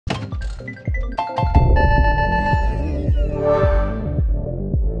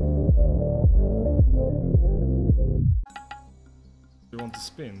You want the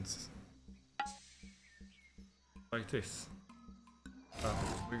spins? Like this.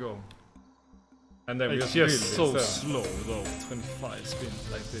 We go. And then It's we just just build so it. slow though. 25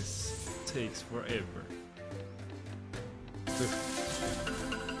 spins like this takes forever.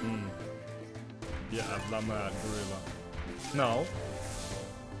 Jävla mad gorilla.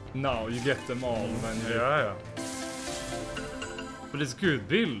 Now you get them all when you... Yeah. But it's good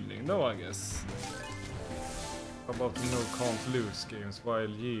building though, I guess. How about the no can't lose games while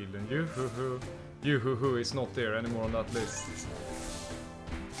yield and you-hoo-hoo is not there anymore on that list.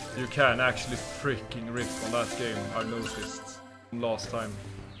 You can actually freaking rip on that game, I've noticed last time.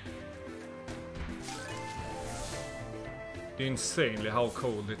 Insanely how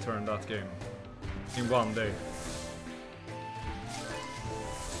cold it turned that game in one day.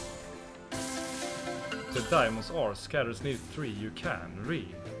 The diamonds are scatters need 3, you can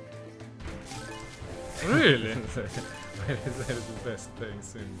read. Really? That is the best thing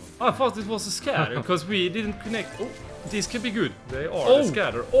symbol. I thought it was a scatter because we didn't connect. Oh, this can be good. They are the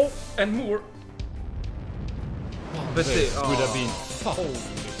scatter. Oh, and more. But they would have been. holy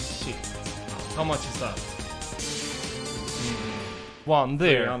shit. How much is that? One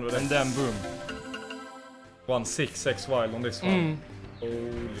there, 300. and then boom. 1/6 wild on this one.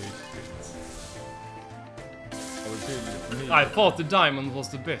 Holy shit. I thought the diamond was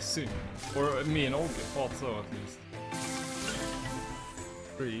the best thing. Or me and Ogge thought so at least.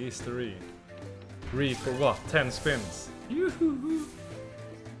 3 is the re. Re for what? 10 spins. Yoo-hoo.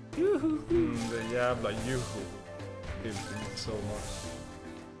 Yoo-hoo. The jävla juhu. Tilting so much.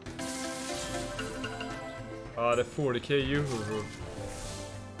 The 40k juhu.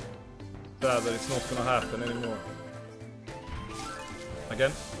 Bad that it's not gonna happen anymore.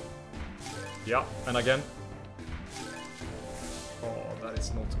 Again. Yeah, and again. Oh, that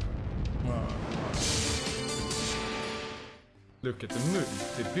is not good. Look at the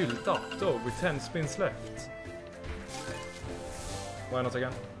multi built up though with 10 spins left. Why not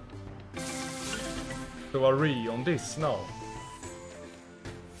again? Do a re on this now.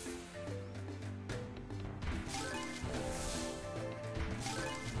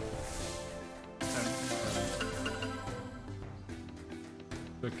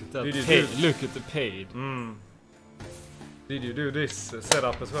 Look at that paid. Look at the paid. Did you do this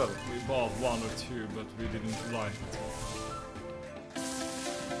setup as well? We bought 1 or 2, but we didn't like it.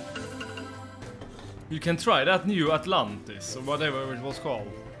 You can try that new Atlantis or whatever it was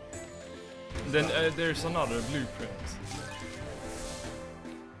called. Then there's another blueprint.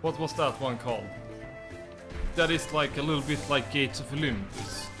 What was that one called? That is like a little bit like Gates of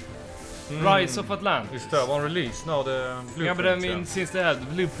Olympus. Rise of Atlantis. Is that one released now? The blueprint? Yeah, but I mean, since they had the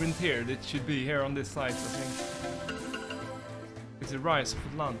blueprint here, it should be here on this site, I think. It's a Rise of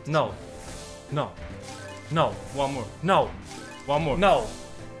Atlantis. No. No. No. One more. No. One more. No.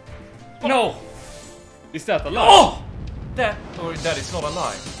 Oh. No! Is that a line? Oh! That is not a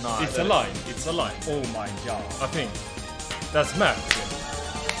line. No, it's a line. It's a line. Oh my god. I think that's max.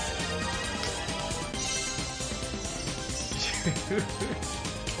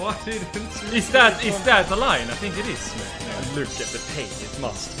 Why didn't you? Is that a line? I think it is. Man. Look at the paint. It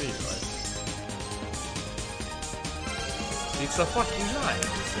must be, right? It's a fucking line,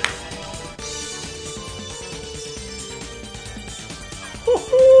 is it?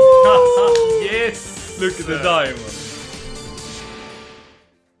 Yes! Look at the diamond.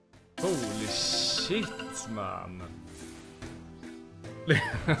 Holy shit, man. Yeah.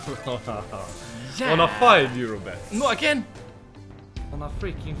 On a €5 bet. No, again. On a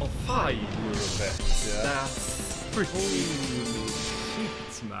freaking €5 bet. Yeah. That's pretty. Holy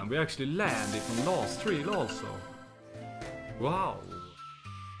shit, man. We actually landed on last reel also. Wow.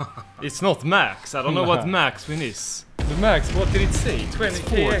 It's not max. I don't know what max win is. The max, what did it say?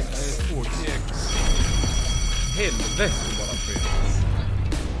 20kx? 40x. Helvete bara fritt.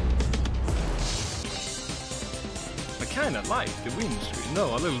 I kinda like the win streak.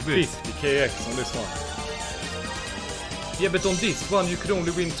 No, a little bit. 50kx on this one. Yeah, but on this one you could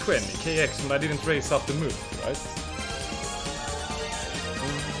only win 20kx when I didn't raise up the move, right?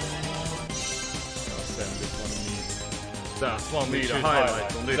 I'll send this one immediately. That one we should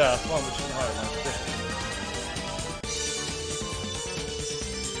highlight on this. That one we should highlight.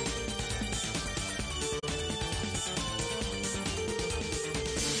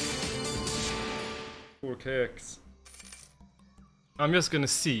 4kx. I'm just gonna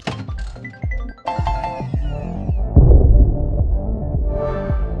see.